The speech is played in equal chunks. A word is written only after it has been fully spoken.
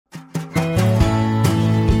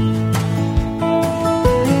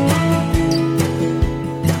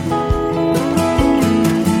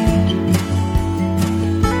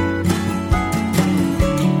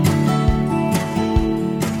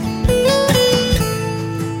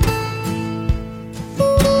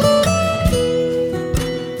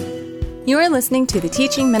You are listening to the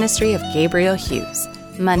teaching ministry of Gabriel Hughes.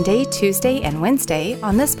 Monday, Tuesday, and Wednesday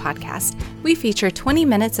on this podcast, we feature 20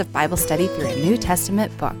 minutes of Bible study through a New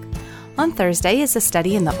Testament book. On Thursday is a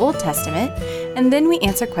study in the Old Testament, and then we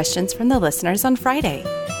answer questions from the listeners on Friday.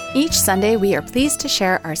 Each Sunday, we are pleased to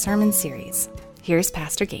share our sermon series. Here's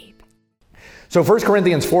Pastor Gabe. So 1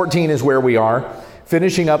 Corinthians 14 is where we are,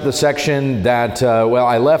 finishing up the section that,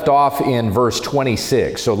 I left off in verse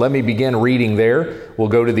 26. So let me begin reading there. We'll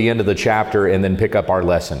go to the end of the chapter and then pick up our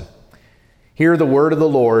lesson. Hear the word of the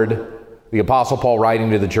Lord, the Apostle Paul writing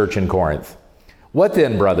to the church in Corinth. What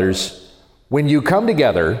then, brothers? When you come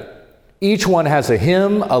together, each one has a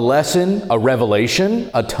hymn, a lesson, a revelation,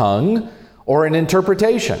 a tongue, or an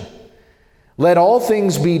interpretation. Let all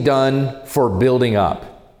things be done for building up.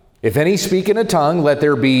 If any speak in a tongue, let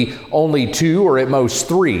there be only two or at most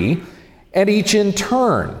three, and each in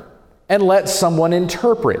turn, and let someone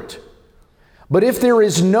interpret. But if there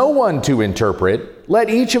is no one to interpret,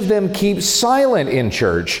 let each of them keep silent in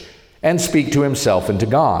church and speak to himself and to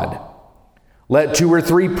God. Let two or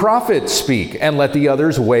three prophets speak, and let the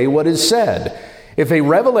others weigh what is said. If a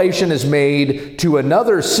revelation is made to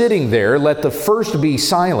another sitting there, let the first be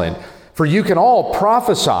silent. For you can all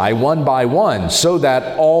prophesy one by one, so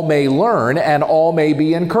that all may learn and all may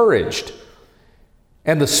be encouraged.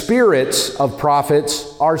 And the spirits of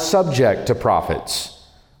prophets are subject to prophets.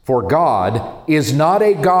 For God is not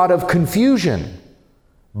a God of confusion,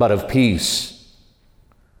 but of peace.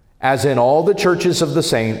 As in all the churches of the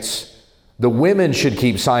saints, the women should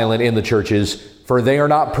keep silent in the churches, for they are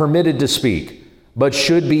not permitted to speak, but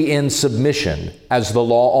should be in submission, as the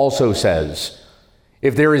law also says.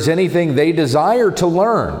 If there is anything they desire to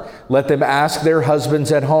learn, let them ask their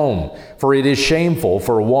husbands at home, for it is shameful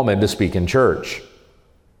for a woman to speak in church.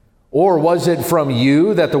 Or was it from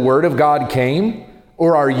you that the word of God came?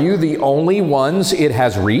 Or are you the only ones it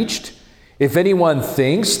has reached? If anyone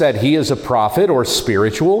thinks that he is a prophet or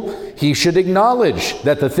spiritual, he should acknowledge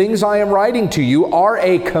that the things I am writing to you are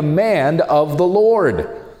a command of the Lord.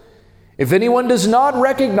 If anyone does not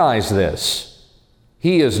recognize this,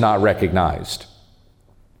 he is not recognized.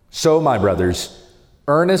 So, my brothers,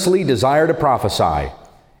 earnestly desire to prophesy,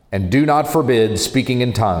 and do not forbid speaking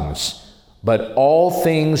in tongues, but all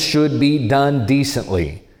things should be done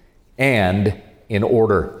decently and in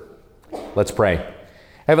order. Let's pray.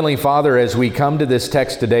 Heavenly Father, as we come to this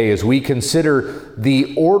text today, as we consider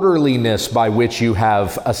the orderliness by which you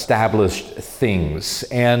have established things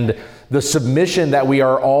and the submission that we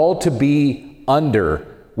are all to be under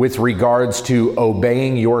with regards to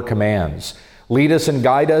obeying your commands, lead us and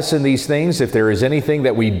guide us in these things. If there is anything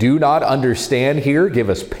that we do not understand here, give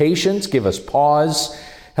us patience, give us pause.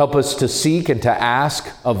 Help us to seek and to ask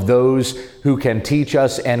of those who can teach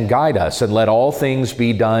us and guide us. And let all things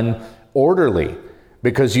be done orderly,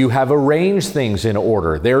 because you have arranged things in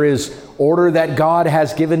order. There is order that God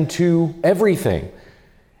has given to everything.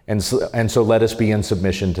 And so let us be in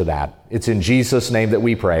submission to that. It's in Jesus' name that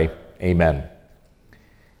we pray. Amen.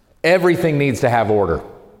 Everything needs to have order.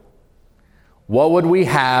 What would we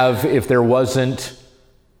have if there wasn't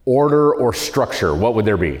order or structure? What would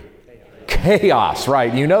there be? Chaos,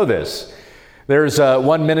 right? You know this. There's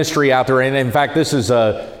one ministry out there, and in fact, this is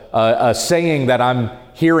a saying that I'm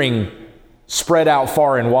hearing spread out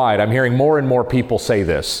far and wide. I'm hearing more and more people say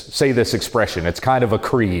this expression. It's kind of a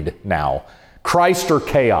creed now. Christ or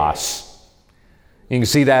chaos. You can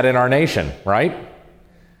see that in our nation, right?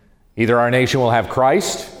 Either our nation will have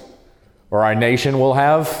Christ or our nation will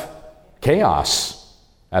have chaos.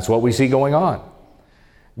 That's what we see going on.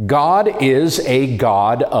 God is a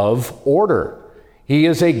God of order. He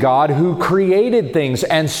is a God who created things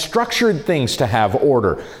and structured things to have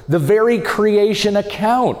order. The very creation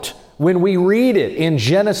account, when we read it in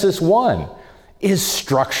Genesis 1, is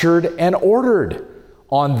structured and ordered.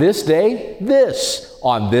 On this day, this.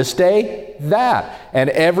 On this day, that.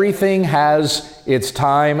 And everything has its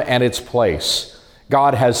time and its place.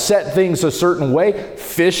 God has set things a certain way,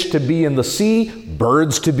 fish to be in the sea,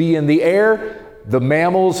 birds to be in the air, the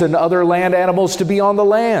mammals and other land animals to be on the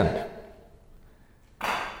land.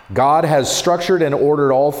 God has structured and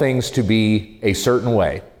ordered all things to be a certain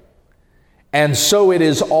way. And so it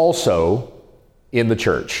is also in the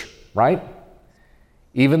church, right?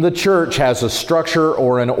 Even the church has a structure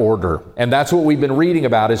or an order. And that's what we've been reading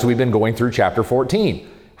about as we've been going through chapter 14.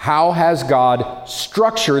 How has God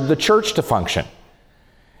structured the church to function?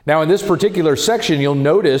 Now, in this particular section, you'll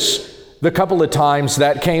notice the couple of times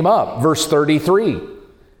that came up. Verse 33,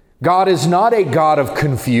 God is not a God of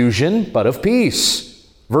confusion, but of peace.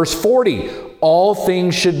 Verse 40, all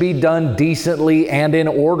things should be done decently and in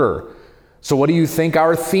order. So what do you think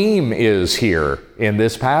our theme is here in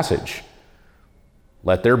this passage?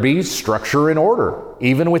 Let there be structure and order,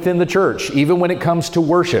 even within the church, even when it comes to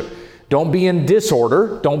worship. Don't be in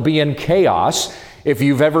disorder. Don't be in chaos. If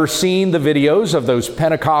you've ever seen the videos of those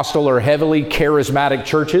Pentecostal or heavily charismatic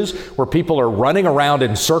churches where people are running around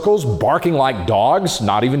in circles, barking like dogs,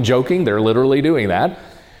 not even joking, they're literally doing that,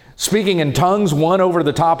 speaking in tongues, one over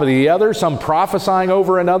the top of the other, some prophesying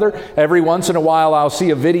over another. Every once in a while, I'll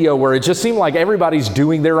see a video where it just seems like everybody's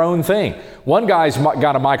doing their own thing. One guy's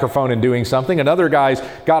got a microphone and doing something. Another guy's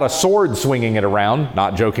got a sword swinging it around.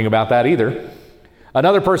 Not joking about that either.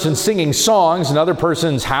 Another person's singing songs. Another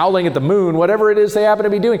person's howling at the moon. Whatever it is they happen to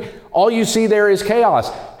be doing. All you see there is chaos.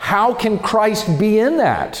 How can Christ be in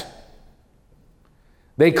that?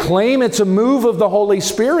 They claim it's a move of the Holy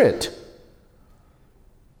Spirit.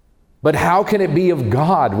 But how can it be of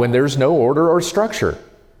God when there's no order or structure?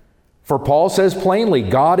 For Paul says plainly,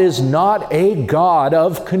 God is not a God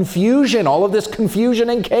of confusion, all of this confusion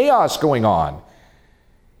and chaos going on.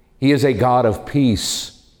 He is a God of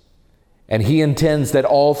peace, and He intends that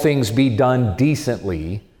all things be done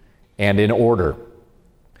decently and in order.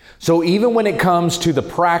 So even when it comes to the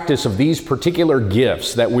practice of these particular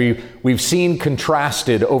gifts that we've seen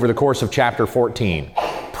contrasted over the course of chapter 14,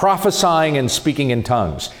 prophesying and speaking in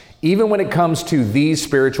tongues, even when it comes to these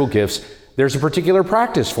spiritual gifts, there's a particular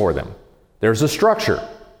practice for them. There's a structure.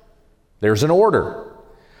 There's an order.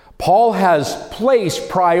 Paul has placed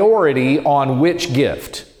priority on which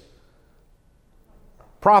gift?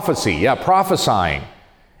 Prophecy, prophesying.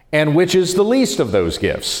 And which is the least of those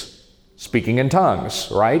gifts? Speaking in tongues,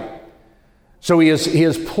 right? So he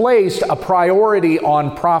has placed a priority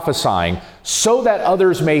on prophesying so that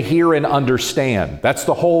others may hear and understand. That's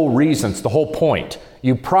the whole reason, it's the whole point.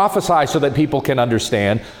 You prophesy so that people can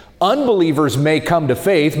understand. Unbelievers may come to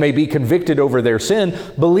faith, may be convicted over their sin.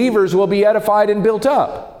 Believers will be edified and built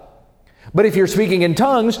up. But if you're speaking in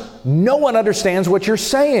tongues, no one understands what you're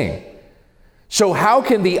saying. So how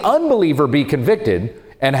can the unbeliever be convicted,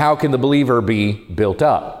 and how can the believer be built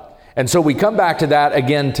up? And so we come back to that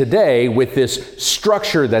again today with this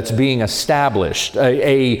structure that's being established,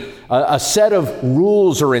 a set of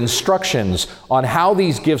rules or instructions on how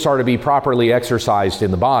these gifts are to be properly exercised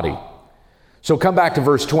in the body. So come back to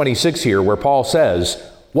verse 26 here, where Paul says,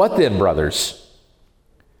 "What then, brothers?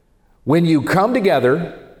 When you come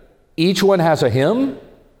together, each one has a hymn,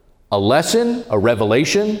 a lesson, a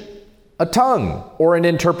revelation, a tongue, or an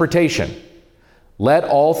interpretation. Let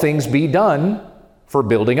all things be done for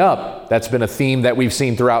building up." That's been a theme that we've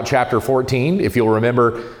seen throughout chapter 14. If you'll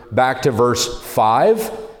remember back to verse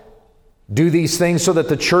 5, do these things so that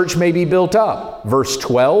the church may be built up. Verse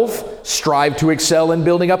 12, strive to excel in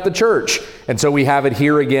building up the church. And so we have it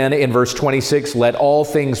here again in verse 26, let all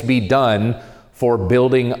things be done for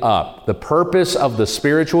building up. The purpose of the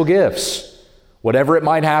spiritual gifts, whatever it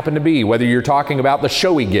might happen to be, whether you're talking about the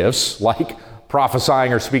showy gifts like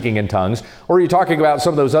prophesying or speaking in tongues, or you're talking about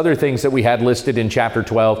some of those other things that we had listed in chapter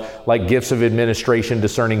 12, like gifts of administration,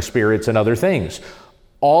 discerning spirits, and other things.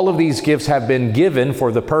 All of these gifts have been given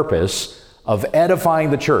for the purpose of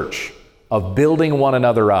edifying the church, of building one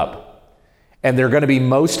another up. And they're going to be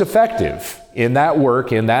most effective in that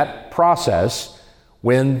work, in that process,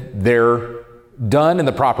 when they're done in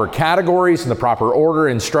the proper categories, in the proper order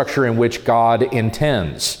and structure in which God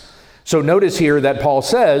intends. So notice here that Paul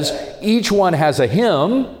says each one has a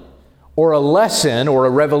hymn or a lesson or a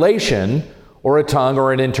revelation or a tongue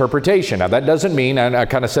or an interpretation. Now that doesn't mean, and I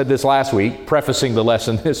kind of said this last week, prefacing the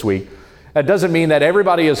lesson this week, that doesn't mean that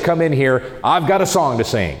everybody has come in here, I've got a song to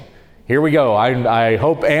sing. Here we go. I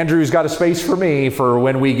hope Andrew's got a space for me for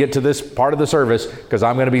when we get to this part of the service, because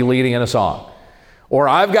I'm going to be leading in a song. Or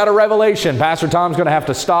I've got a revelation. Pastor Tom's going to have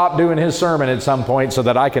to stop doing his sermon at some point so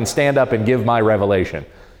that I can stand up and give my revelation.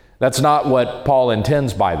 That's not what Paul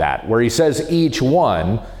intends by that. Where he says each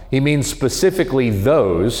one, he means specifically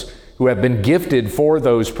those who have been gifted for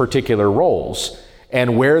those particular roles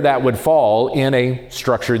and where that would fall in a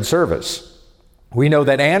structured service. We know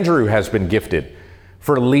that Andrew has been gifted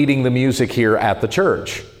for leading the music here at the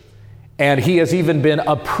church. And he has even been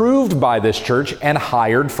approved by this church and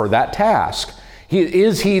hired for that task.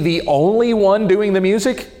 Is he the only one doing the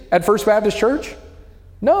music at First Baptist Church?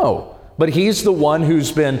 No. But he's the one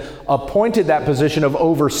who's been appointed that position of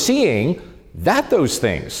overseeing that those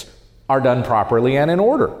things are done properly and in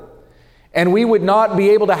order. And we would not be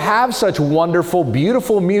able to have such wonderful,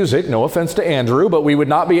 beautiful music, no offense to Andrew, but we would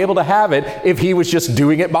not be able to have it if he was just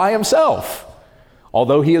doing it by himself,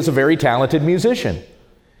 although he is a very talented musician.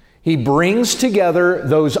 He brings together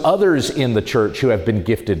those others in the church who have been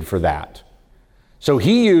gifted for that. So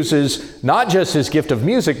he uses not just his gift of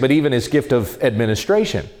music, but even his gift of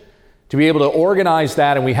administration to be able to organize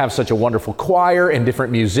that, and we have such a wonderful choir and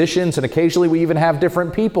different musicians, and occasionally we even have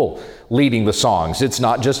different people leading the songs. It's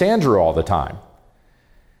not just Andrew all the time.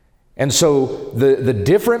 And so the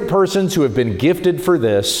different persons who have been gifted for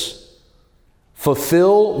this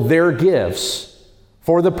fulfill their gifts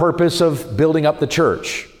for the purpose of building up the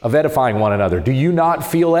church, of edifying one another. Do you not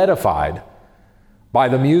feel edified by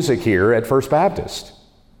the music here at First Baptist?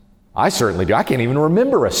 I certainly do. I can't even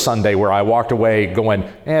remember a Sunday where I walked away going,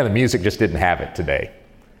 the music just didn't have it today.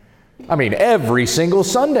 I mean, every single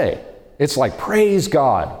Sunday, it's like, praise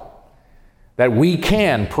God, that we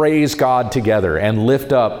can praise God together and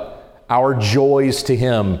lift up our joys to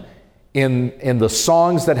Him in the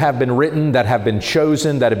songs that have been written, that have been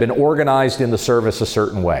chosen, that have been organized in the service a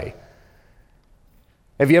certain way.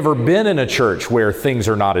 Have you ever been in a church where things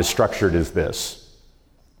are not as structured as this?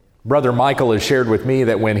 Brother Michael has shared with me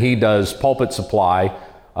that when he does pulpit supply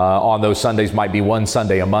on those Sundays, might be one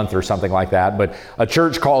Sunday a month or something like that, but a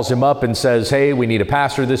church calls him up and says, hey, we need a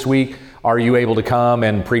pastor this week. Are you able to come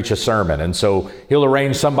and preach a sermon? And so he'll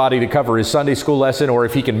arrange somebody to cover his Sunday school lesson, or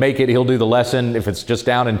if he can make it, he'll do the lesson. If it's just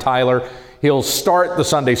down in Tyler, he'll start the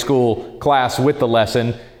Sunday school class with the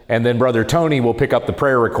lesson, and then Brother Tony will pick up the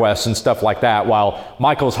prayer requests and stuff like that while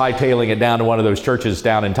Michael's hightailing it down to one of those churches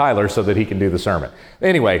down in Tyler so that he can do the sermon.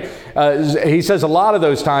 Anyway, he says a lot of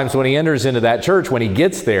those times when he enters into that church, when he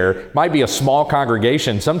gets there, might be a small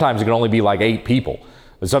congregation. Sometimes it can only be like 8 people.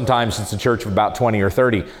 But sometimes it's a church of about 20 or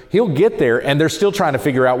 30. He'll get there and they're still trying to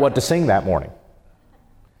figure out what to sing that morning.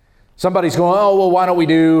 Somebody's going, why don't we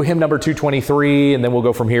do hymn number 223 and then we'll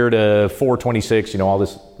go from here to 426, all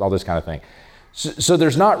this kind of thing. So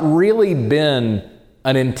there's not really been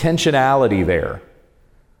an intentionality there.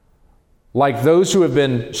 Like those who have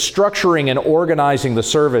been structuring and organizing the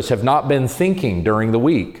service have not been thinking during the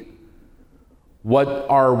week. What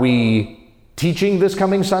are we teaching this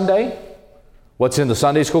coming Sunday? What's in the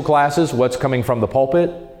Sunday school classes? What's coming from the pulpit?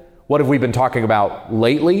 What have we been talking about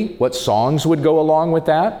lately? What songs would go along with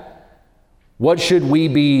that? What should we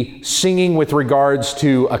be singing with regards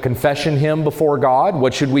to a confession hymn before God?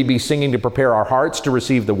 What should we be singing to prepare our hearts to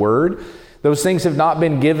receive the Word? Those things have not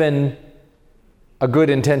been given a good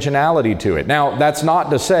intentionality to it. Now, that's not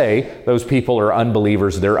to say those people are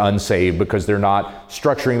unbelievers, they're unsaved because they're not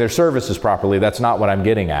structuring their services properly. That's not what I'm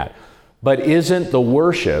getting at. But isn't the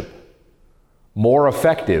worship more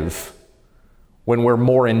effective when we're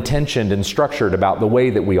more intentioned and structured about the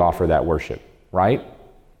way that we offer that worship, right?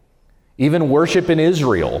 Even worship in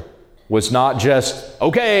Israel was not just,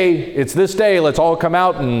 okay, it's this day, let's all come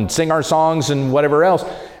out and sing our songs and whatever else.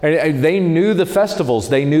 They knew the festivals,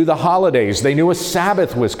 they knew the holidays, they knew a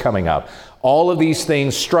Sabbath was coming up. All of these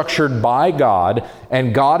things structured by God,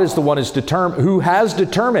 and God is the one who has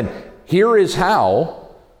determined, here is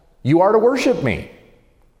how you are to worship me.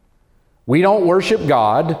 We don't worship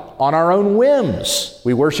God on our own whims.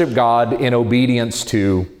 We worship God in obedience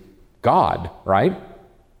to God, right?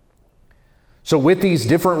 So with these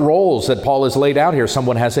different roles that Paul has laid out here,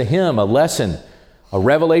 someone has a hymn, a lesson, a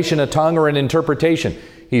revelation, a tongue, or an interpretation.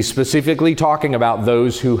 He's specifically talking about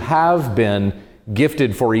those who have been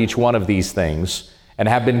gifted for each one of these things and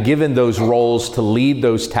have been given those roles to lead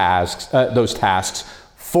those tasks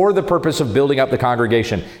for the purpose of building up the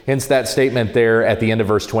congregation. Hence that statement there at the end of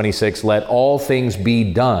verse 26, let all things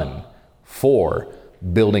be done for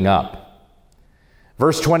building up.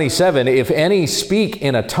 Verse 27, if any speak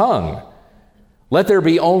in a tongue, let there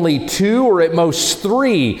be only 2 or at most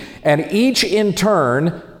 3, and each in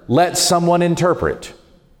turn let someone interpret.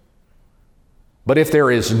 But if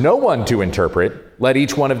there is no one to interpret, let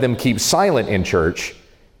each one of them keep silent in church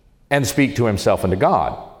and speak to himself and to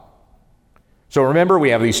God. So remember, we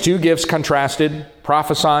have these 2 gifts contrasted,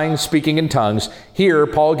 prophesying, speaking in tongues. Here,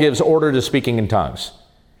 Paul gives order to speaking in tongues.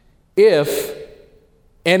 If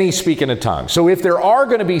any speak in a tongue. So if there are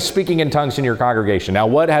going to be speaking in tongues in your congregation, now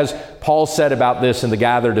what has Paul said about this in the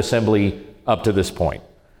gathered assembly up to this point?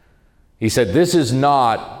 He said, this is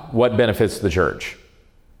not what benefits the church.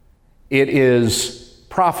 It is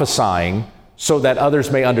prophesying so that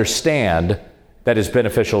others may understand that is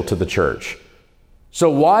beneficial to the church. So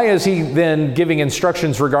why is he then giving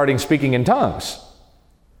instructions regarding speaking in tongues?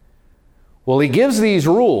 Well, he gives these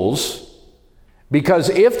rules because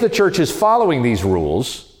if the church is following these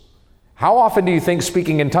rules, how often do you think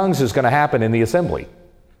speaking in tongues is going to happen in the assembly?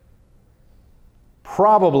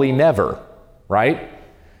 Probably never, right?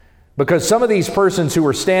 Because some of these persons who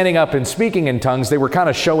were standing up and speaking in tongues, they were kind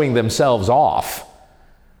of showing themselves off.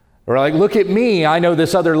 They're like, look at me, I know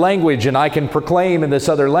this other language and I can proclaim in this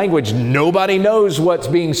other language. Nobody knows what's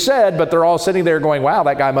being said, but they're all sitting there going, wow,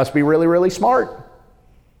 that guy must be really, really smart.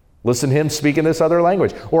 Listen to him speak in this other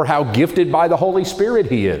language. Or how gifted by the Holy Spirit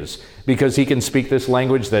he is, because he can speak this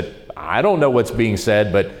language that I don't know what's being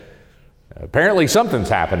said, but apparently something's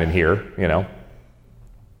happening here,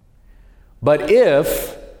 But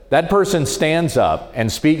if that person stands up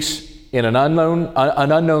and speaks in an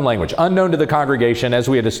unknown language, unknown to the congregation, as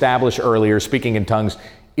we had established earlier, speaking in tongues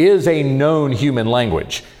is a known human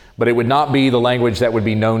language, but it would not be the language that would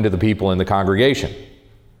be known to the people in the congregation.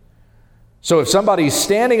 So if somebody's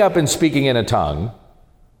standing up and speaking in a tongue,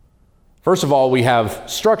 first of all, we have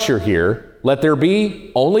structure here. Let there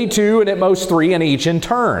be only 2 and at most 3, and each in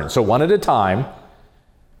turn. So one at a time.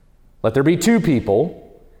 Let there be 2 people.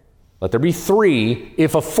 Let there be 3.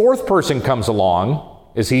 If a 4th person comes along,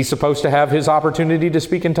 is he supposed to have his opportunity to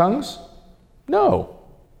speak in tongues? No.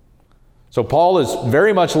 So Paul has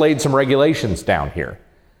very much laid some regulations down here.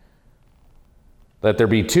 Let there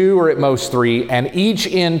be 2 or at most 3, and each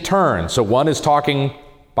in turn. So one is talking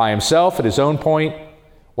by himself at his own point.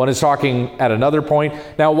 One is talking at another point.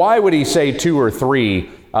 Now, why would he say 2 or 3?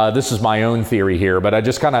 This is my own theory here, but I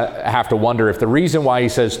just kind of have to wonder if the reason why he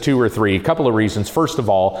says 2 or 3, a couple of reasons. First of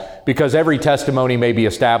all, because every testimony may be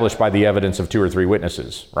established by the evidence of 2 or 3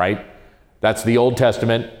 witnesses, right? That's the Old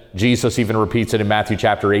Testament. Jesus even repeats it in Matthew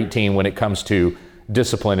chapter 18 when it comes to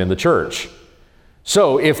discipline in the church.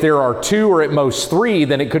 So if there are 2 or at most 3,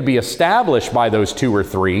 then it could be established by those 2 or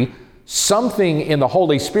 3. Something in the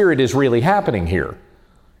Holy Spirit is really happening here.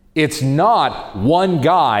 It's not one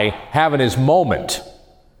guy having his moment.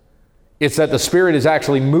 It's that the Spirit is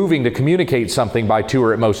actually moving to communicate something by 2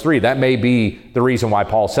 or at most 3. That may be the reason why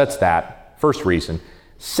Paul sets that. First reason.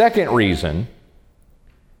 Second reason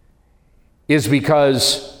is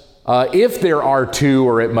because if there are 2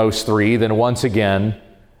 or at most 3, then once again,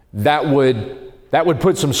 that would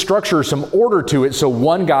put some structure, some order to it, so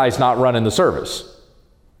one guy's not running the service.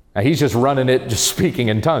 Now, he's just running it, just speaking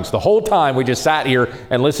in tongues. The whole time we just sat here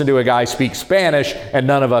and listened to a guy speak Spanish, and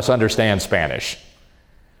none of us understand Spanish.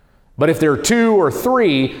 But if there are 2 or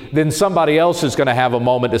 3, then somebody else is going to have a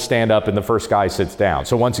moment to stand up and the first guy sits down.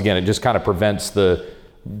 So once again, it just kind of prevents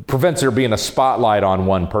there being a spotlight on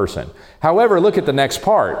one person. However, look at the next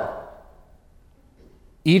part.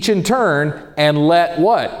 Each in turn, and let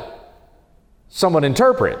what? Someone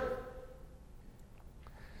interpret.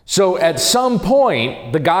 So at some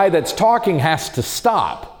point, the guy that's talking has to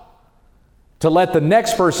stop to let the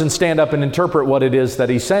next person stand up and interpret what it is that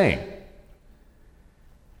he's saying.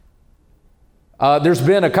 There's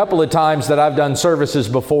been a couple of times that I've done services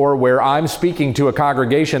before where I'm speaking to a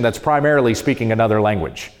congregation that's primarily speaking another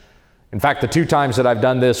language. In fact, the 2 times that I've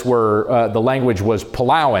done this were the language was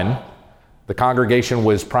Palauan. The congregation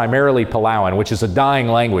was primarily Palauan, which is a dying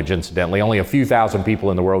language, incidentally. Only a few thousand people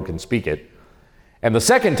in the world can speak it. And the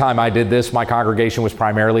second time I did this, my congregation was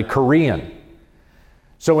primarily Korean.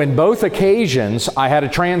 So in both occasions, I had a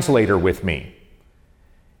translator with me.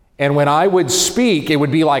 And when I would speak, it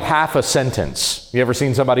would be like half a sentence. You ever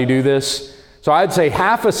seen somebody do this? So I'd say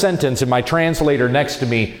half a sentence, and my translator next to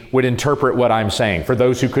me would interpret what I'm saying for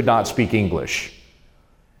those who could not speak English.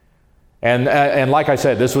 And like I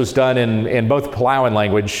said, this was done in both Palauan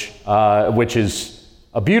language, which is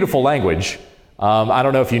a beautiful language. I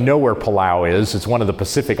don't know if you know where Palau is. It's one of the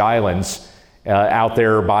Pacific islands out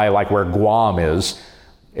there by like where Guam is.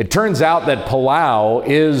 It turns out that Palau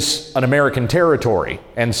is an American territory.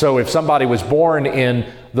 And so if somebody was born in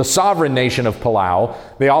the sovereign nation of Palau,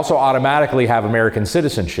 they also automatically have American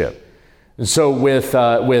citizenship. And so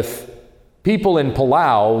with people in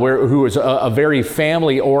Palau, who is a very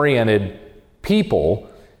family-oriented people,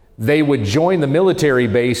 they would join the military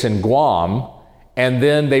base in Guam, and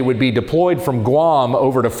then they would be deployed from Guam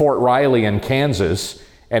over to Fort Riley in Kansas.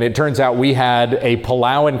 And it turns out we had a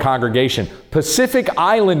Palauan congregation, Pacific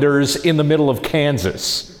Islanders in the middle of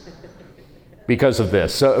Kansas because of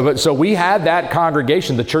this. So we had that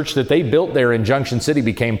congregation. The church that they built there in Junction City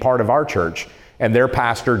became part of our church, and their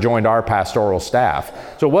pastor joined our pastoral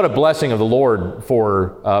staff. So what a blessing of the Lord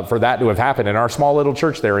for that to have happened in our small little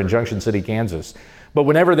church there in Junction City, Kansas. But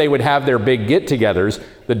whenever they would have their big get-togethers,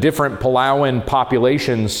 the different Palauan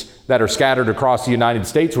populations that are scattered across the United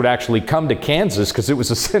States would actually come to Kansas because it was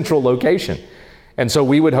a central location. And so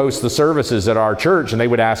we would host the services at our church, and they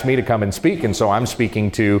would ask me to come and speak. And so I'm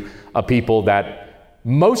speaking to a people that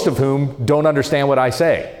most of whom don't understand what I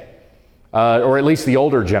say, or at least the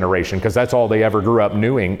older generation, because that's all they ever grew up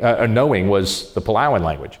knowing was the Palauan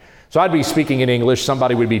language. So I'd be speaking in English,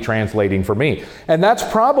 somebody would be translating for me. And that's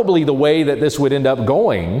probably the way that this would end up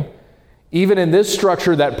going, even in this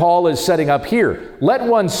structure that Paul is setting up here. Let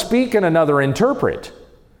one speak and another interpret.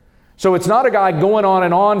 So it's not a guy going on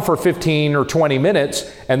and on for 15 or 20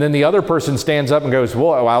 minutes, and then the other person stands up and goes,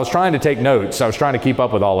 well, I was trying to take notes. I was trying to keep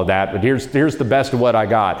up with all of that, but here's the best of what I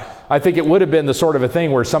got. I think it would have been the sort of a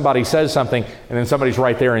thing where somebody says something, and then somebody's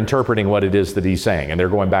right there interpreting what it is that he's saying, and they're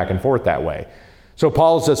going back and forth that way. So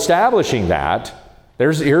Paul's establishing that.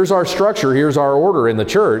 Here's our structure, here's our order in the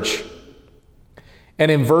church. And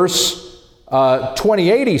in verse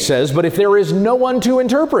 28 he says, but if there is no one to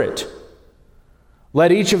interpret,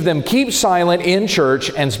 let each of them keep silent in church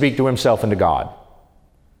and speak to himself and to God.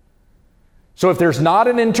 So if there's not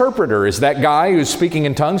an interpreter, is that guy who's speaking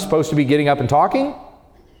in tongues supposed to be getting up and talking?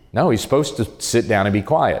 No, he's supposed to sit down and be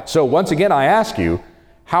quiet. So once again, I ask you,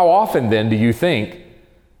 how often then do you think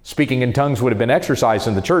speaking in tongues would have been exercised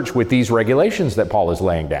in the church with these regulations that Paul is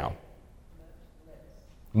laying down?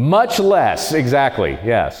 Much less, exactly,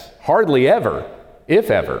 yes. Hardly ever, if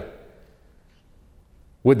ever,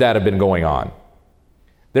 would that have been going on.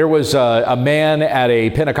 There was a man at a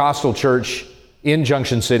Pentecostal church in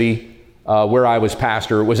Junction City where I was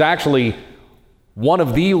pastor. It was actually one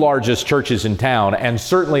of the largest churches in town and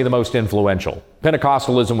certainly the most influential.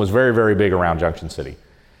 Pentecostalism was very, very big around Junction City.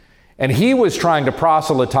 And he was trying to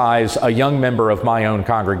proselytize a young member of my own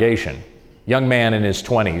congregation, young man in his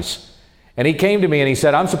 20s. And he came to me and he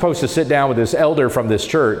said, I'm supposed to sit down with this elder from this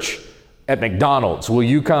church at McDonald's. Will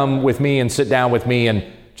you come with me and sit down with me and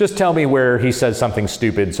just tell me where he says something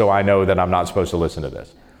stupid so I know that I'm not supposed to listen to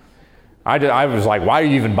this? I was like, why are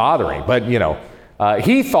you even bothering? But,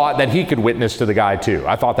 he thought that he could witness to the guy too.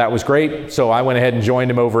 I thought that was great. So I went ahead and joined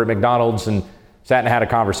him over at McDonald's and sat and had a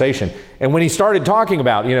conversation. And when he started talking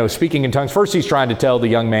about, speaking in tongues, first he's trying to tell the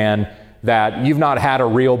young man that you've not had a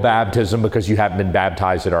real baptism because you haven't been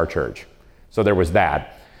baptized at our church. So there was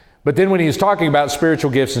that. But then when he was talking about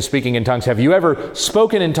spiritual gifts and speaking in tongues, have you ever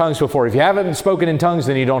spoken in tongues before? If you haven't spoken in tongues,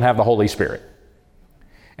 then you don't have the Holy Spirit.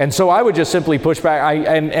 And so I would just simply push back.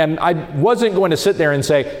 I wasn't going to sit there and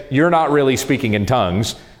say, you're not really speaking in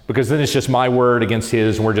tongues, because then it's just my word against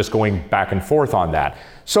his, and we're just going back and forth on that.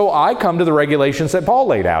 So I come to the regulations that Paul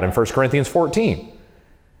laid out in 1 Corinthians 14.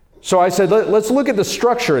 So I said, let's look at the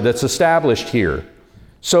structure that's established here.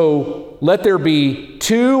 So let there be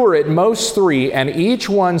 2 or at most 3, and each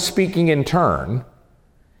one speaking in turn,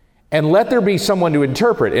 and let there be someone to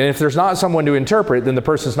interpret. And if there's not someone to interpret, then the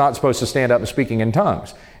person's not supposed to stand up and speaking in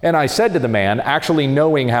tongues. And I said to the man, actually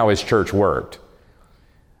knowing how his church worked,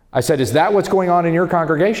 I said, is that what's going on in your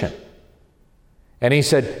congregation? And he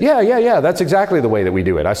said, yeah, that's exactly the way that we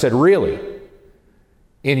do it. I said, really?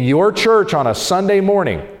 In your church on a Sunday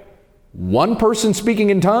morning, one person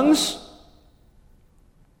speaking in tongues?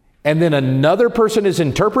 And then another person is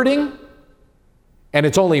interpreting, and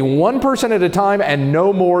it's only one person at a time and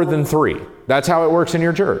no more than 3. That's how it works in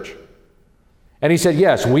your church. And he said,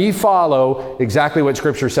 yes, we follow exactly what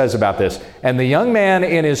Scripture says about this. And the young man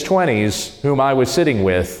in his 20s, whom I was sitting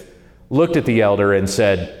with, looked at the elder and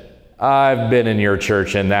said, I've been in your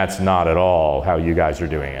church, and that's not at all how you guys are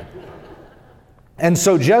doing it. And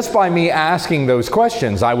so just by me asking those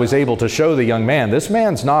questions, I was able to show the young man, this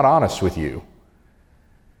man's not honest with you.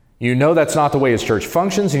 You know that's not the way his church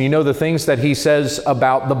functions, and you know the things that he says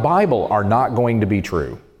about the Bible are not going to be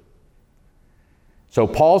true. So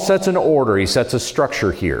Paul sets an order, he sets a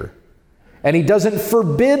structure here. And he doesn't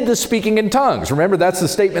forbid the speaking in tongues. Remember, that's the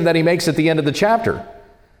statement that he makes at the end of the chapter.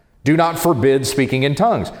 Do not forbid speaking in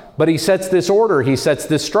tongues. But he sets this order, he sets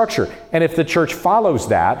this structure. And if the church follows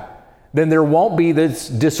that, then there won't be this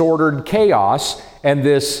disordered chaos and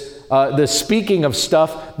this speaking of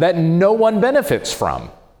stuff that no one benefits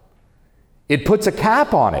from. It puts a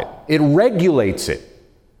cap on it. It regulates it.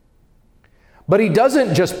 But he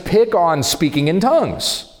doesn't just pick on speaking in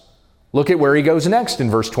tongues. Look at where he goes next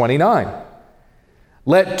in verse 29.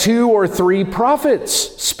 Let 2 or 3 prophets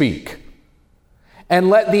speak, and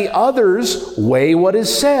let the others weigh what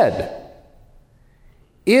is said.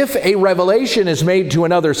 If a revelation is made to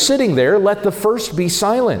another sitting there, let the first be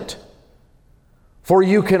silent. For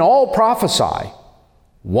you can all prophesy,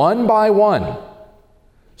 one by one,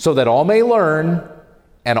 so that all may learn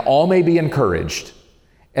and all may be encouraged,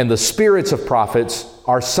 and the spirits of prophets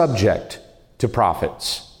are subject to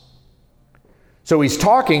prophets. So he's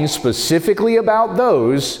talking specifically about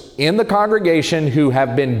those in the congregation who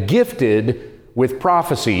have been gifted with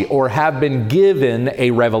prophecy or have been given a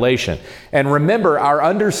revelation. And remember, our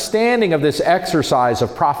understanding of this exercise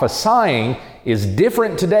of prophesying is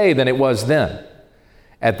different today than it was then.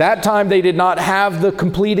 At that time, they did not have the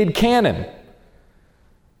completed canon.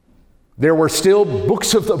 There were still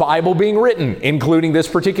books of the Bible being written, including this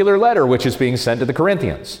particular letter, which is being sent to the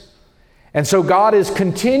Corinthians. And so God is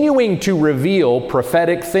continuing to reveal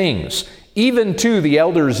prophetic things even to the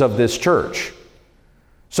elders of this church,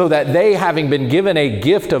 so that they, having been given a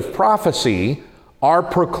gift of prophecy, are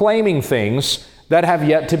proclaiming things that have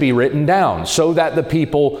yet to be written down, so that the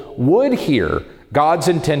people would hear God's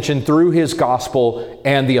intention through His gospel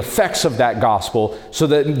and the effects of that gospel, so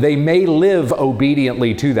that they may live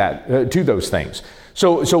obediently to those things.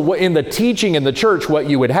 So in the teaching in the church, what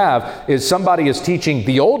you would have is somebody is teaching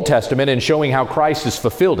the Old Testament and showing how Christ has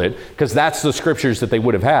fulfilled it, because that's the scriptures that they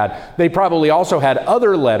would have had. They probably also had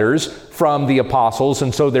other letters from the apostles,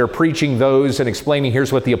 and so they're preaching those and explaining,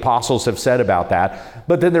 here's what the apostles have said about that.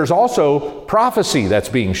 But then there's also prophecy that's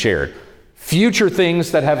being shared, future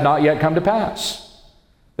things that have not yet come to pass,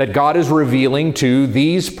 that God is revealing to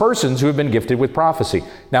these persons who have been gifted with prophecy.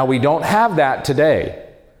 Now, we don't have that today,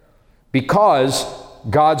 because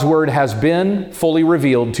God's Word has been fully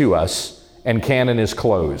revealed to us and canon is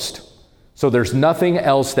closed. So there's nothing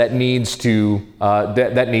else that needs to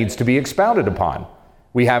be expounded upon.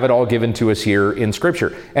 We have it all given to us here in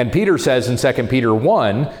Scripture. And Peter says in 2 Peter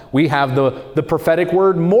 1, we have the prophetic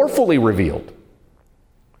word more fully revealed.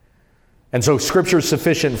 And so Scripture is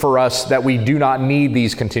sufficient for us that we do not need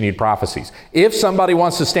these continued prophecies. If somebody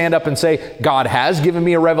wants to stand up and say, God has given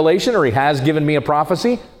me a revelation or He has given me a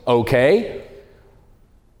prophecy, okay.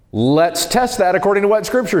 Let's test that according to what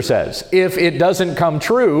Scripture says. If it doesn't come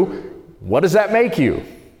true, what does that make you?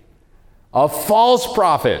 A false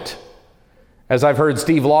prophet. As I've heard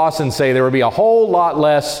Steve Lawson say, there would be a whole lot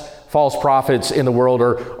less false prophets in the world,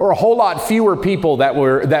 or a whole lot fewer people that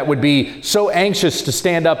would be so anxious to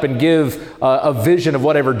stand up and give a vision of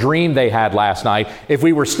whatever dream they had last night. If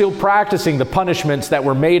we were still practicing the punishments that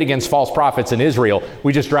were made against false prophets in Israel,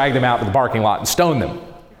 we just dragged them out to the parking lot and stoned them.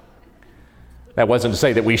 That wasn't to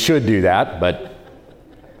say that we should do that, but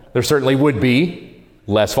there certainly would be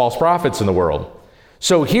less false prophets in the world.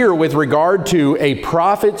 So here, with regard to a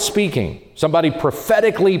prophet speaking, somebody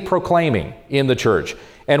prophetically proclaiming in the church,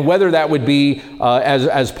 and whether that would be,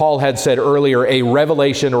 as Paul had said earlier, a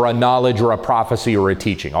revelation or a knowledge or a prophecy or a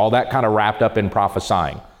teaching, all that kind of wrapped up in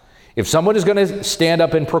prophesying. If someone is going to stand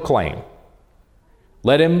up and proclaim,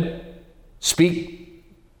 let him speak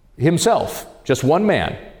himself, just one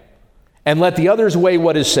man, and let the others weigh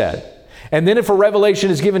what is said. And then if a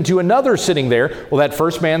revelation is given to another sitting there, well, that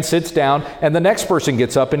first man sits down and the next person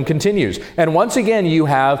gets up and continues. And once again, you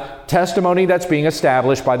have testimony that's being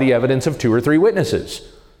established by the evidence of 2 or 3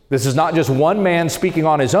 witnesses. This is not just one man speaking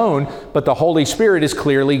on his own, but the Holy Spirit is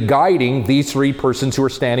clearly guiding these 3 persons who are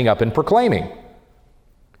standing up and proclaiming.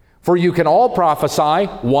 For you can all prophesy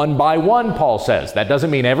one by one, Paul says. That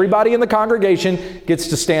doesn't mean everybody in the congregation gets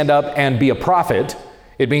to stand up and be a prophet.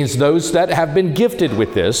 It means those that have been gifted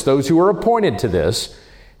with this, those who are appointed to this,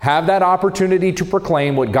 have that opportunity to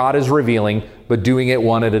proclaim what God is revealing, but doing it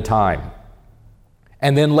one at a time.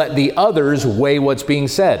 And then let the others weigh what's being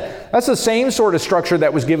said. That's the same sort of structure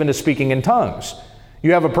that was given to speaking in tongues.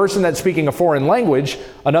 You have a person that's speaking a foreign language,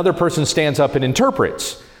 another person stands up and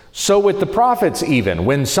interprets. So with the prophets even,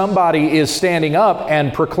 when somebody is standing up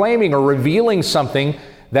and proclaiming or revealing something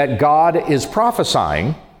that God is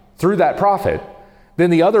prophesying through that prophet, then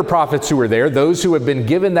the other prophets who are there, those who have been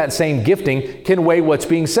given that same gifting, can weigh what's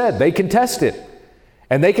being said. They can test it.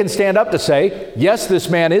 And they can stand up to say, yes, this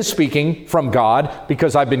man is speaking from God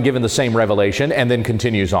because I've been given the same revelation, and then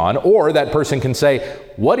continues on. Or that person can say,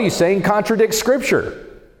 what he's saying contradicts Scripture.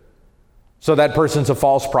 So that person's a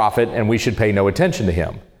false prophet and we should pay no attention to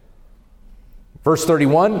him. Verse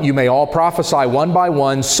 31, you may all prophesy one by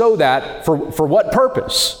one, so that, for what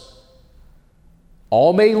purpose?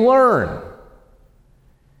 All may learn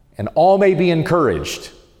and all may be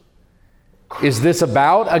encouraged. Is this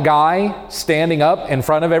about a guy standing up in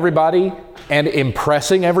front of everybody and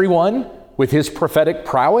impressing everyone with his prophetic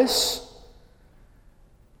prowess?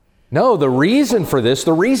 No, the reason for this,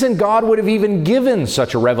 the reason God would have even given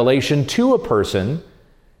such a revelation to a person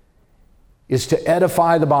is to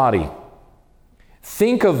edify the body.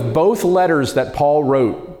 Think of both letters that Paul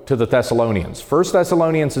wrote to the Thessalonians, 1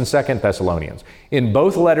 Thessalonians and 2 Thessalonians. In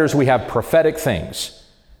both letters, we have prophetic things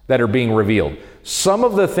that are being revealed. Some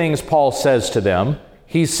of the things Paul says to them,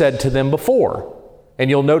 he said to them before. And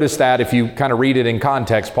you'll notice that if you kind of read it in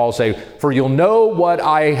context, Paul say, for you'll know what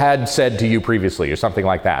I had said to you previously, or something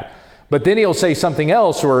like that. But then he'll say something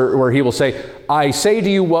else where he will say, I say to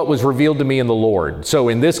you what was revealed to me in the Lord. So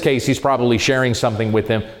in this case, he's probably sharing something with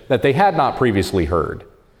them that they had not previously heard.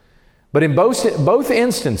 But in both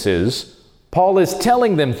instances, Paul is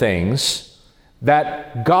telling them things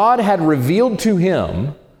that God had revealed to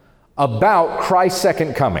him about Christ's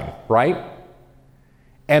second coming, right?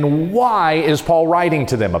 And why is Paul writing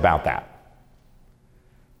to them about that?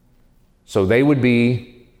 So they would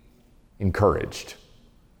be encouraged.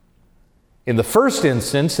 In the first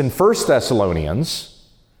instance, in 1 Thessalonians,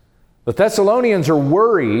 the Thessalonians are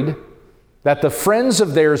worried that the friends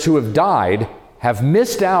of theirs who have died have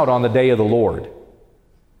missed out on the day of the Lord.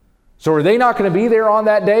 So are they not going to be there on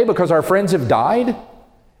that day because our friends have died?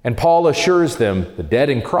 And Paul assures them the dead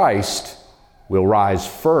in Christ will rise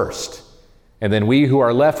first. And then we who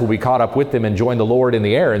are left will be caught up with them and join the Lord in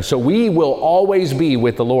the air. And so we will always be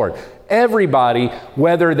with the Lord. Everybody,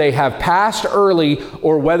 whether they have passed early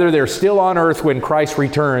or whether they're still on earth when Christ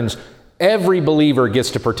returns, every believer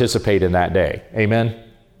gets to participate in that day. Amen?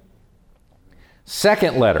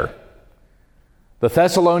 Second letter. The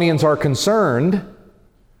Thessalonians are concerned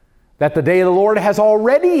that the day of the Lord has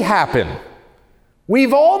already happened.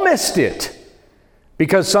 We've all missed it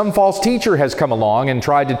because some false teacher has come along and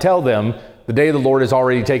tried to tell them the day of the Lord has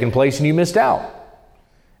already taken place and you missed out.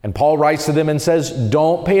 And Paul writes to them and says,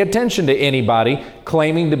 don't pay attention to anybody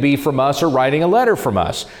claiming to be from us or writing a letter from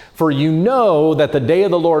us. For you know that the day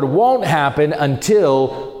of the Lord won't happen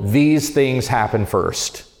until these things happen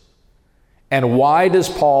first. And why does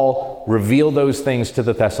Paul reveal those things to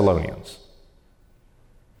the Thessalonians?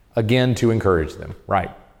 Again, to encourage them,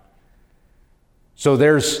 right? So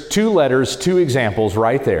there's two letters, two examples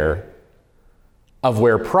right there of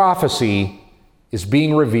where prophecy is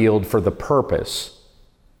being revealed for the purpose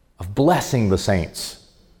of blessing the saints.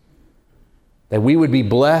 That we would be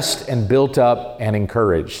blessed and built up and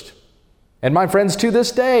encouraged. And my friends, to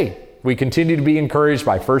this day, we continue to be encouraged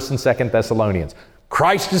by 1 and 2 Thessalonians.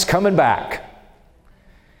 Christ is coming back.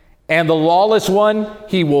 And the lawless one,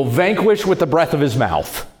 he will vanquish with the breath of his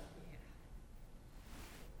mouth.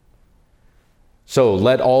 So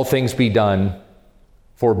let all things be done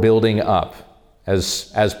for building up.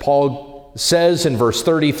 As Paul says in verse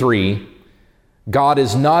 33, God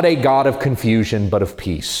is not a God of confusion, but of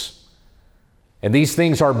peace. And these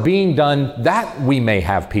things are being done that we may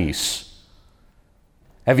have peace.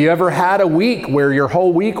 Have you ever had a week where your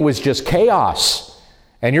whole week was just chaos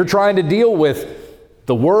and you're trying to deal with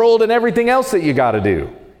the world and everything else that you got to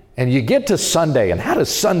do? And you get to Sunday, and how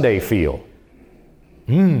does Sunday feel?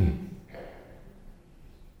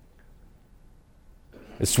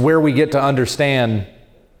 It's where we get to understand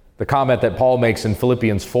the comment that Paul makes in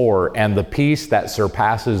Philippians 4, and the peace that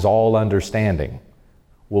surpasses all understanding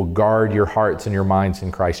will guard your hearts and your minds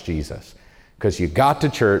in Christ Jesus. Because you got to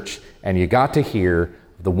church and you got to hear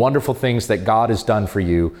the wonderful things that God has done for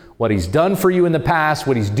you, what He's done for you in the past,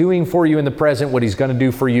 what He's doing for you in the present, what He's going to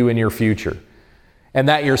do for you in your future. And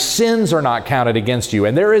that your sins are not counted against you.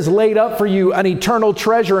 And there is laid up for you an eternal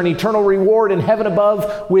treasure, an eternal reward in heaven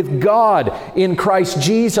above with God in Christ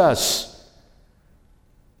Jesus.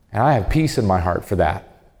 And I have peace in my heart for that.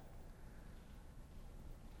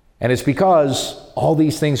 And it's because all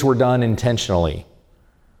these things were done intentionally.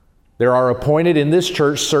 There are appointed in this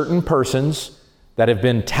church certain persons that have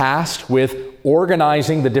been tasked with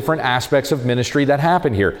organizing the different aspects of ministry that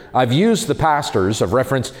happen here. I've used the pastors, I've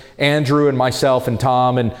referenced Andrew and myself and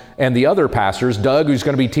Tom and the other pastors, Doug, who's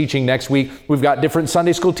going to be teaching next week. We've got different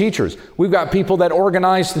Sunday school teachers. We've got people that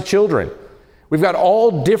organize the children. We've got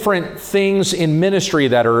all different things in ministry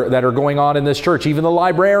that are going on in this church. Even the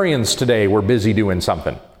librarians today were busy doing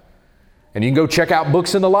something. And you can go check out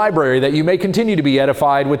books in the library that you may continue to be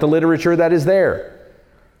edified with the literature that is there.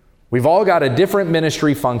 We've all got a different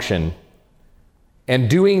ministry function, and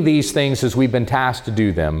doing these things as we've been tasked to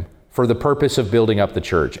do them for the purpose of building up the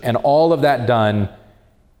church. And all of that done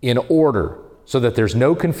in order so that there's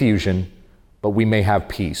no confusion, but we may have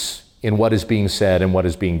peace in what is being said and what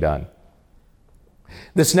is being done.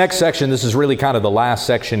 This next section, this is really kind of the last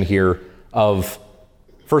section here of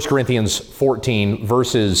 1 Corinthians 14,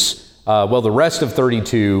 verses, the rest of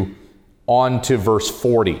 32 on to verse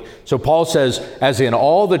 40. So Paul says, as in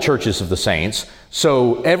all the churches of the saints,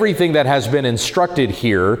 so everything that has been instructed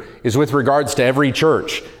here is with regards to every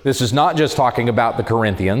church. This is not just talking about the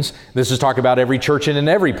Corinthians. This is talking about every church and in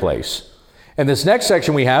every place. And this next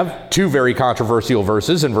section we have two very controversial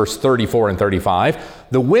verses in verse 34 and 35.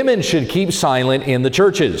 The women should keep silent in the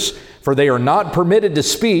churches, for they are not permitted to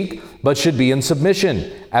speak, but should be in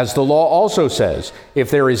submission. As the law also says,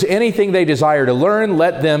 if there is anything they desire to learn,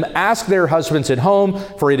 let them ask their husbands at home,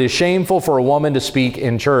 for it is shameful for a woman to speak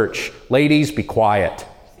in church. Ladies, be quiet.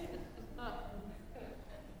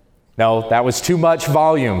 No, that was too much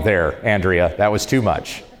volume there, Andrea. That was too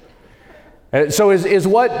much. So is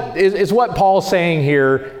what Paul's saying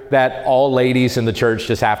here that all ladies in the church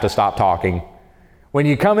just have to stop talking? When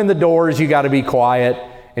you come in the doors, you got to be quiet,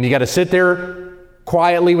 and you got to sit there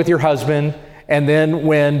quietly with your husband, and then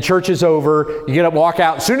when church is over, you get up, walk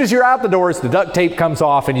out. As soon as you're out the doors, the duct tape comes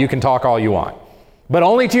off, and you can talk all you want. But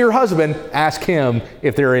only to your husband, ask him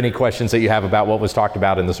if there are any questions that you have about what was talked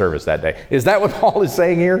about in the service that day. Is that what Paul is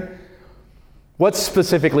saying here? What's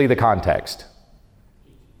specifically the context?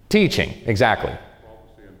 Teaching, exactly.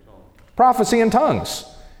 Prophecy in tongues.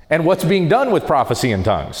 And what's being done with prophecy in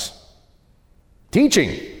tongues?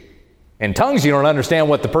 Teaching. In tongues, you don't understand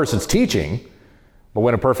what the person's teaching, but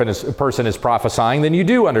when a person is prophesying, then you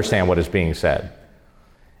do understand what is being said.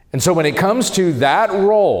 And so when it comes to that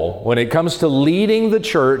role, when it comes to leading the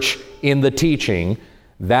church in the teaching,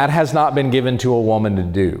 that has not been given to a woman to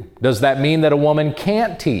do. Does that mean that a woman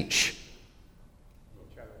can't teach?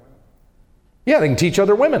 Yeah, they can teach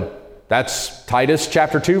other women. That's Titus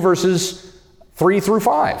chapter 2, verses 3 through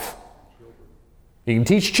 5. You can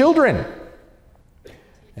teach children.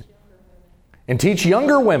 And teach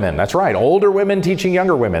younger women. That's right. Older women teaching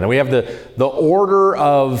younger women. And we have the order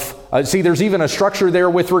of, there's even a structure there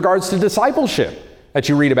with regards to discipleship that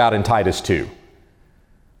you read about in Titus 2.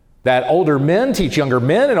 That older men teach younger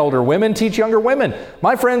men and older women teach younger women.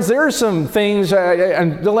 My friends, there are some things,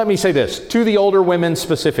 and let me say this, to the older women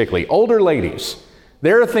specifically, older ladies,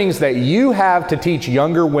 there are things that you have to teach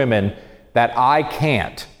younger women that I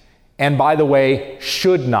can't, and by the way,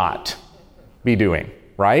 should not be doing,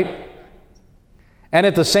 right? And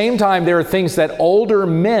at the same time, there are things that older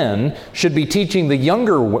men should be teaching the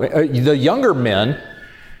younger men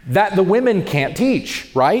that the women can't teach,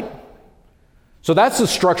 right? So that's the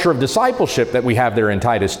structure of discipleship that we have there in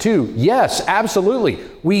Titus 2. Yes, absolutely.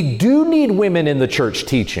 We do need women in the church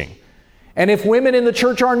teaching. And if women in the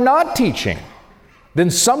church are not teaching, then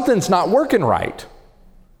something's not working right.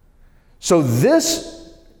 So this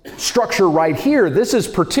structure right here, this is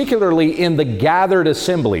particularly in the gathered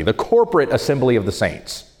assembly, the corporate assembly of the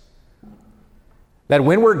saints. That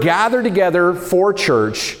when we're gathered together for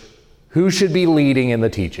church, who should be leading in the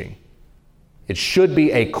teaching? It should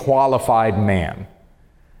be a qualified man.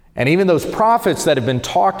 And even those prophets that have been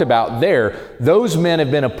talked about there, those men have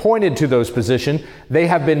been appointed to those positions. They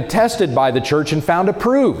have been tested by the church and found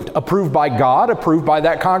approved by God, approved by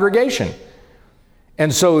that congregation.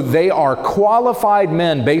 And so they are qualified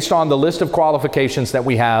men based on the list of qualifications that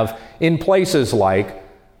we have in places like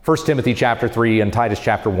 1 Timothy chapter 3 and Titus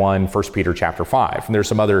chapter 1, 1 Peter chapter 5. And there's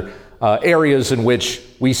some other areas in which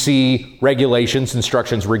we see regulations,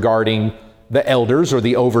 instructions regarding the elders or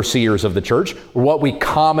the overseers of the church, or what we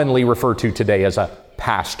commonly refer to today as a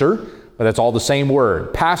pastor, but that's all the same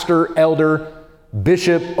word. Pastor, elder,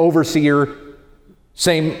 bishop, overseer,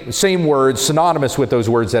 same words, synonymous with those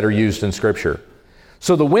words that are used in Scripture.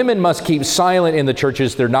 So the women must keep silent in the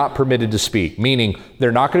churches. They're not permitted to speak, meaning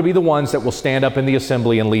they're not going to be the ones that will stand up in the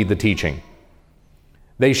assembly and lead the teaching.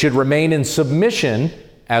 They should remain in submission,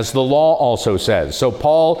 as the law also says. So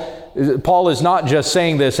Paul is not just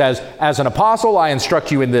saying this as an apostle, I instruct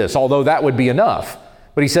you in this, although that would be enough.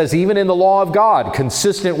 But he says even in the law of God,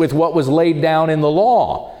 consistent with what was laid down in the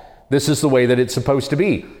law, this is the way that it's supposed to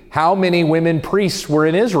be. How many women priests were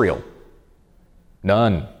in Israel?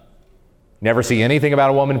 None. Never see anything about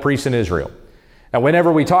a woman priest in Israel. Now,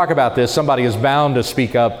 whenever we talk about this, somebody is bound to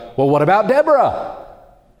speak up, well, what about Deborah?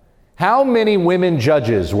 How many women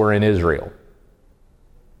judges were in Israel?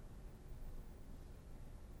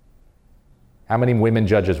 How many women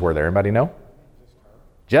judges were there? Anybody know?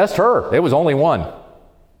 Just her. It was only one.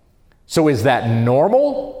 So is that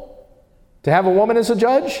normal to have a woman as a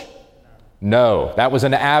judge? No, that was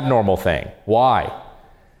an abnormal thing. Why?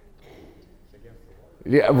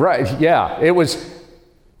 Yeah, right. Yeah, it was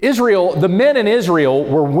Israel. The men in Israel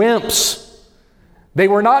were wimps. They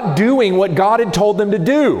were not doing what God had told them to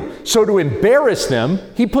do. So to embarrass them,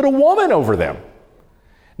 he put a woman over them.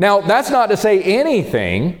 Now, that's not to say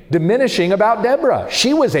anything diminishing about Deborah.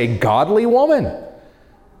 She was a godly woman,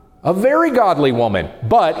 a very godly woman.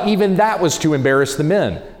 But even that was to embarrass the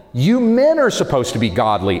men. You men are supposed to be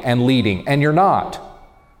godly and leading, and you're not.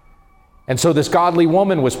 And so this godly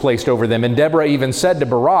woman was placed over them. And Deborah even said to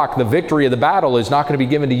Barak, the victory of the battle is not going to be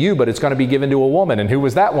given to you, but it's going to be given to a woman. And who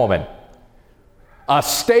was that woman? A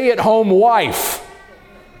stay-at-home wife,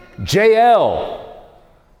 Jael,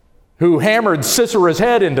 who hammered Sisera's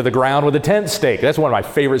head into the ground with a tent stake. That's one of my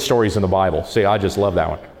favorite stories in the Bible. See, I just love that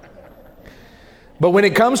one. But when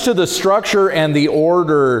it comes to the structure and the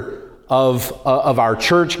order of our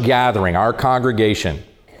church gathering, our congregation,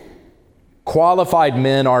 qualified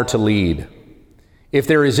men are to lead. If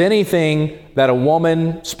there is anything that a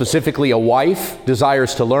woman, specifically a wife,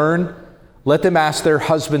 desires to learn, let them ask their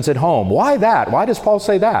husbands at home. Why that? Why does Paul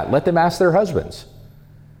say that? Let them ask their husbands.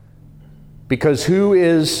 Because who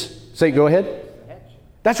is, go ahead.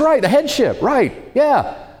 That's right, the headship, right,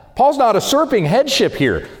 yeah. Paul's not usurping headship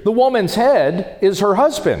here. The woman's head is her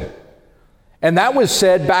husband. And that was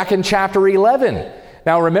said back in chapter 11.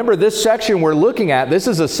 Now remember, this section we're looking at, this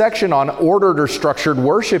is a section on ordered or structured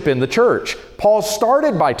worship in the church. Paul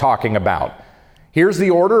started by talking about, here's the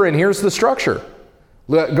order and here's the structure.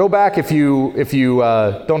 Go back if you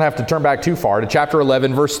don't have to turn back too far to chapter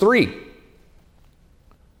 11, verse 3.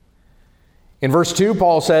 In verse 2,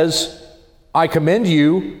 Paul says, I commend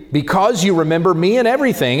you because you remember me in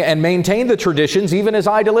everything and maintain the traditions even as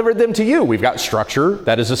I delivered them to you. We've got structure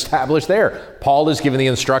that is established there. Paul is giving the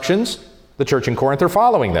instructions. The church in Corinth are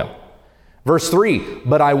following them. Verse 3,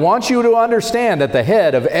 but I want you to understand that the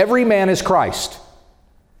head of every man is Christ.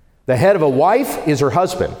 The head of a wife is her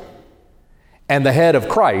husband. And the head of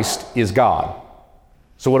Christ is God.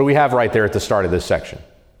 So what do we have right there at the start of this section?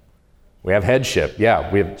 We have headship.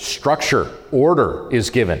 Yeah, we have structure. Order is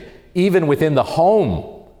given, even within the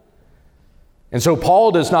home. And so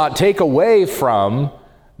Paul does not take away from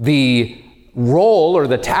the role or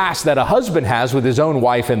the task that a husband has with his own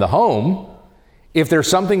wife in the home. If there's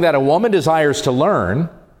something that a woman desires to learn,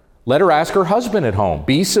 let her ask her husband at home.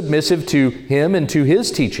 Be submissive to him and to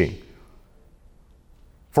his teaching.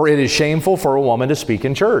 For it is shameful for a woman to speak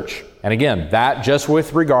in church. And again, that just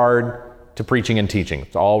with regard to preaching and teaching.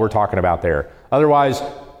 That's all we're talking about there. Otherwise,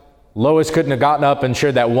 Lois couldn't have gotten up and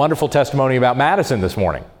shared that wonderful testimony about Madison this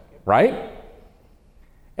morning, right?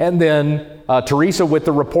 And then Teresa with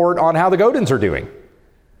the report on how the Godins are doing.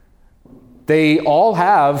 They all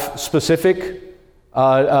have specific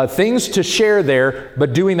things to share there,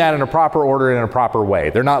 but doing that in a proper order and in a proper way.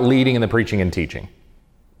 They're not leading in the preaching and teaching.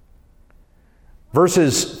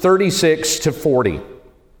 Verses 36 to 40.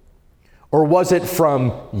 Or was it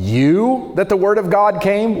from you that the word of God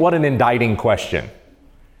came? What an indicting question.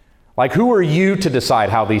 Like, who are you to decide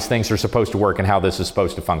how these things are supposed to work and how this is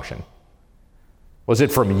supposed to function? Was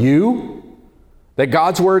it from you that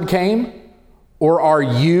God's word came? Or are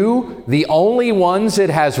you the only ones it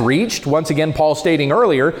has reached? Once again, Paul stating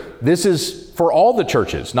earlier, this is for all the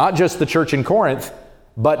churches, not just the church in Corinth,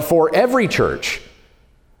 but for every church.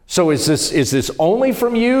 So is this only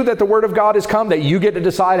from you that the word of God has come, that you get to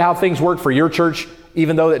decide how things work for your church,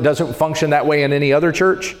 even though it doesn't function that way in any other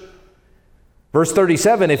church? Verse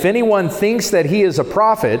 37, if anyone thinks that he is a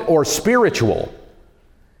prophet or spiritual,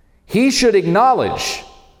 he should acknowledge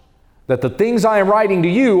that the things I am writing to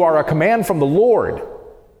you are a command from the Lord. There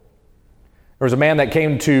was a man that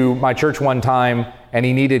came to my church one time and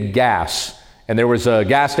he needed gas. And there was a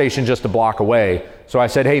gas station just a block away. So I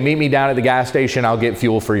said, hey, meet me down at the gas station. I'll get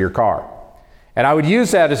fuel for your car. And I would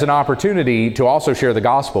use that as an opportunity to also share the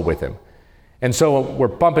gospel with him. And so we're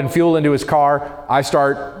pumping fuel into his car. I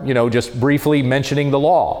start, just briefly mentioning the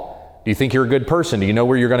law. Do you think you're a good person? Do you know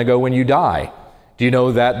where you're going to go when you die? Do you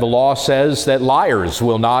know that the law says that liars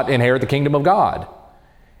will not inherit the kingdom of God?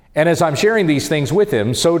 And as I'm sharing these things with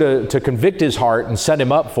him, so to convict his heart and set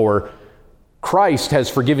him up for Christ has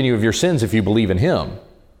forgiven you of your sins if you believe in him.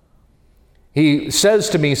 He says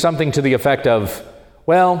to me something to the effect of,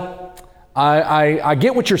 well, I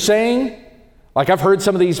get what you're saying. Like, I've heard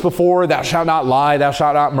some of these before. Thou shalt not lie, thou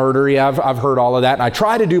shalt not murder. Yeah, I've heard all of that, and I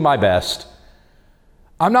try to do my best.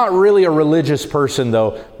 I'm not really a religious person,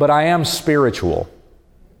 though, but I am spiritual.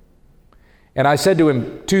 And I said to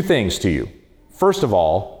him two things to you. First of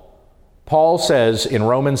all, Paul says in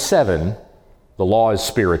Romans 7, the law is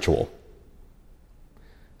spiritual.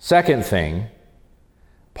 Second thing,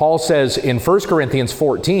 Paul says in 1 Corinthians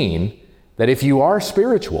 14 that if you are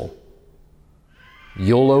spiritual,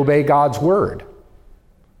 you'll obey God's word.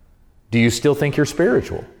 Do you still think you're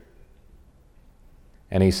spiritual?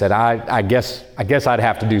 And he said, I guess I'd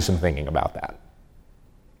have to do some thinking about that.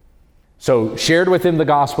 So shared with him the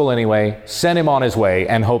gospel anyway, sent him on his way,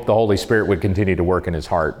 and hoped the Holy Spirit would continue to work in his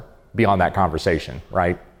heart beyond that conversation,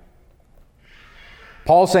 right?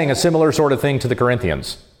 Paul's saying a similar sort of thing to the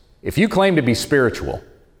Corinthians. If you claim to be spiritual,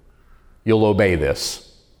 you'll obey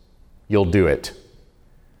this. You'll do it.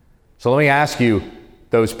 So let me ask you,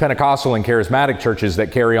 those Pentecostal and charismatic churches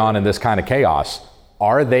that carry on in this kind of chaos,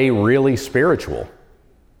 are they really spiritual?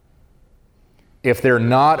 If they're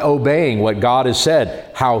not obeying what God has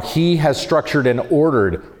said, how He has structured and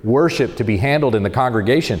ordered worship to be handled in the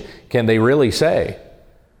congregation, can they really say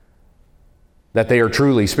that they are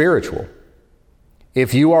truly spiritual?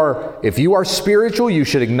 If you are spiritual, you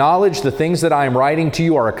should acknowledge the things that I am writing to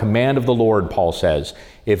you are a command of the Lord, Paul says.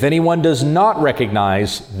 If anyone does not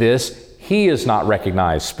recognize this, he is not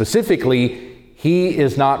recognized. Specifically, he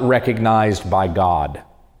is not recognized by God.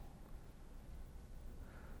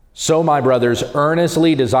 So, my brothers,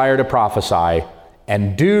 earnestly desire to prophesy,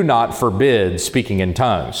 and do not forbid speaking in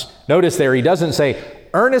tongues. Notice there, he doesn't say,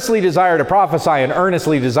 earnestly desire to prophesy and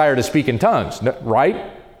earnestly desire to speak in tongues,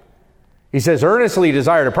 right? He says, earnestly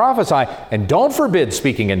desire to prophesy, and don't forbid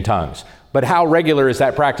speaking in tongues. But how regular is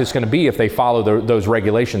that practice going to be if they follow those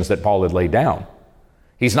regulations that Paul had laid down?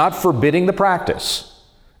 He's not forbidding the practice.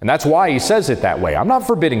 And that's why he says it that way. I'm not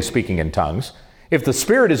forbidding speaking in tongues. If the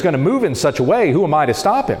Spirit is going to move in such a way, who am I to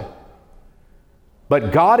stop him?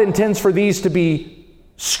 But God intends for these to be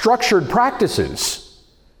structured practices.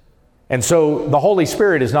 And so the Holy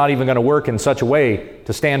Spirit is not even going to work in such a way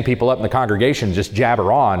to stand people up in the congregation and just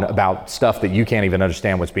jabber on about stuff that you can't even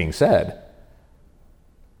understand what's being said.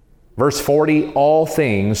 Verse 40, all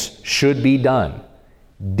things should be done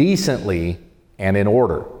decently and in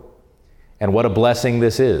order. And what a blessing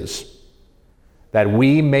this is, that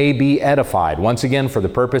we may be edified, once again for the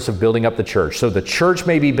purpose of building up the church. So the church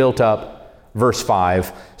may be built up, verse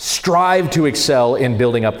 5. Strive to excel in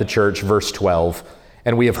building up the church, verse 12.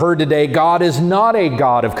 And we have heard today, God is not a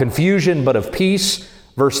God of confusion, but of peace,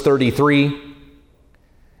 verse 33.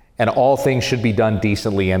 And all things should be done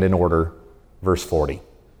decently and in order, verse 40.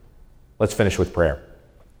 Let's finish with prayer.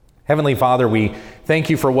 Heavenly Father, we thank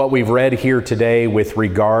you for what we've read here today with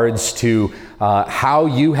regards to how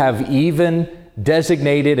you have even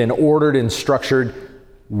designated and ordered and structured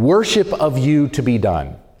worship of you to be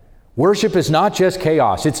done. Worship is not just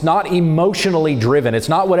chaos. It's not emotionally driven. It's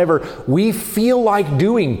not whatever we feel like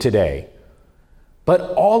doing today.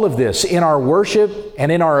 But all of this in our worship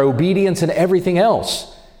and in our obedience and everything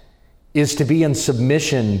else is to be in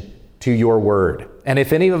submission to your word. And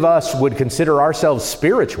if any of us would consider ourselves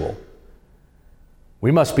spiritual,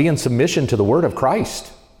 we must be in submission to the word of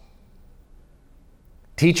Christ.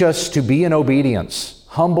 Teach us to be in obedience,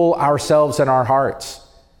 humble ourselves and our hearts,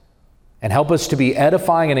 and help us to be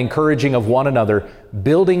edifying and encouraging of one another,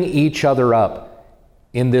 building each other up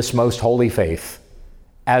in this most holy faith,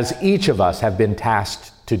 as each of us have been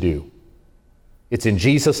tasked to do. It's in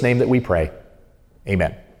Jesus' name that we pray.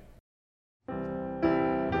 Amen.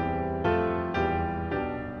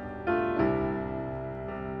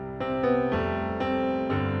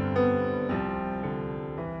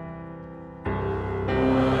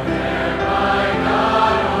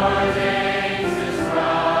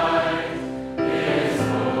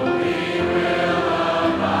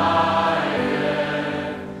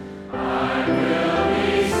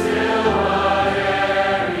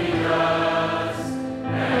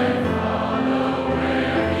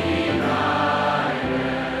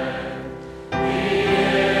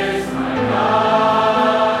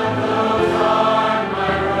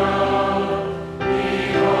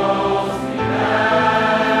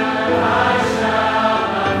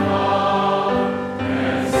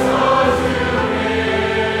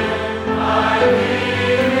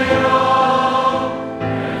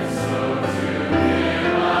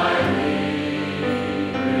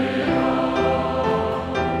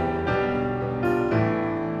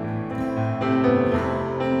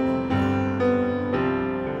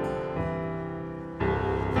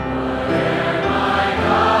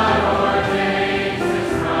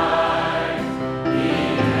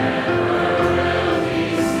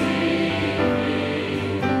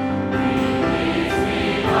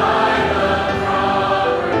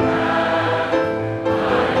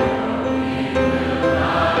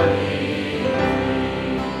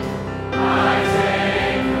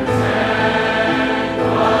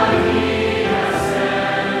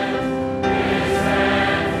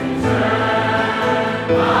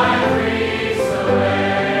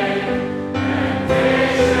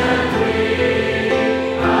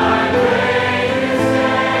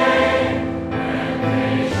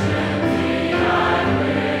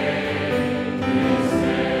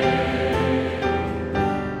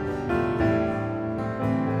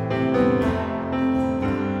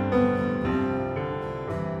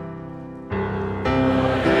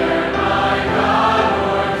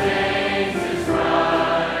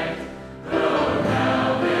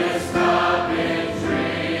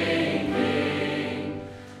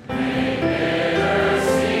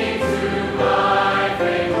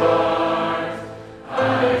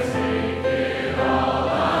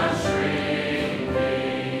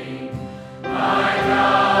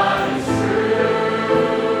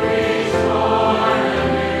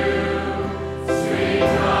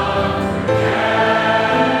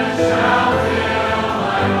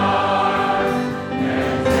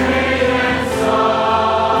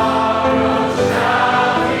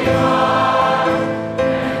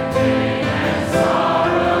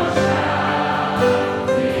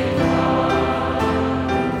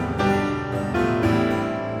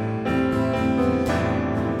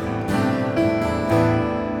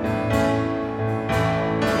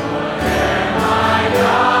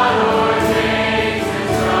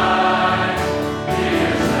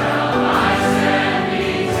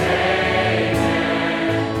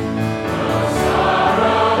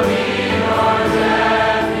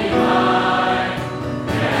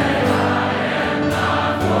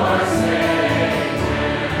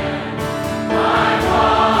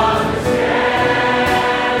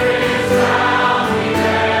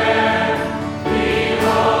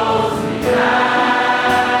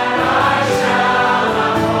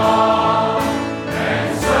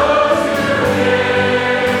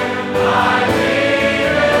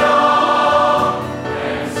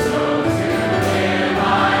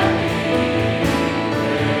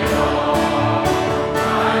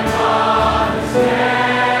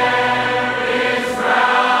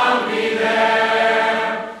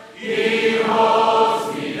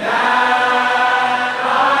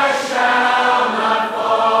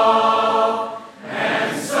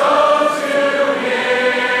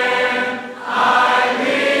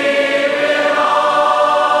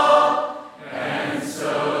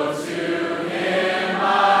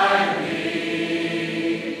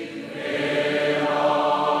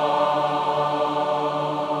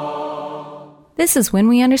 This is When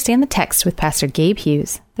We Understand the Text with Pastor Gabe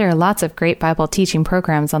Hughes. There are lots of great Bible teaching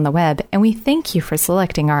programs on the web, and we thank you for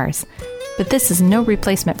selecting ours. But this is no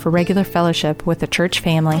replacement for regular fellowship with the church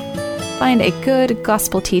family. Find a good,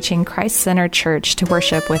 gospel-teaching, Christ-centered church to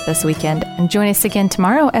worship with this weekend, and join us again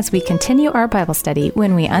tomorrow as we continue our Bible study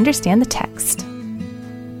when we understand the text.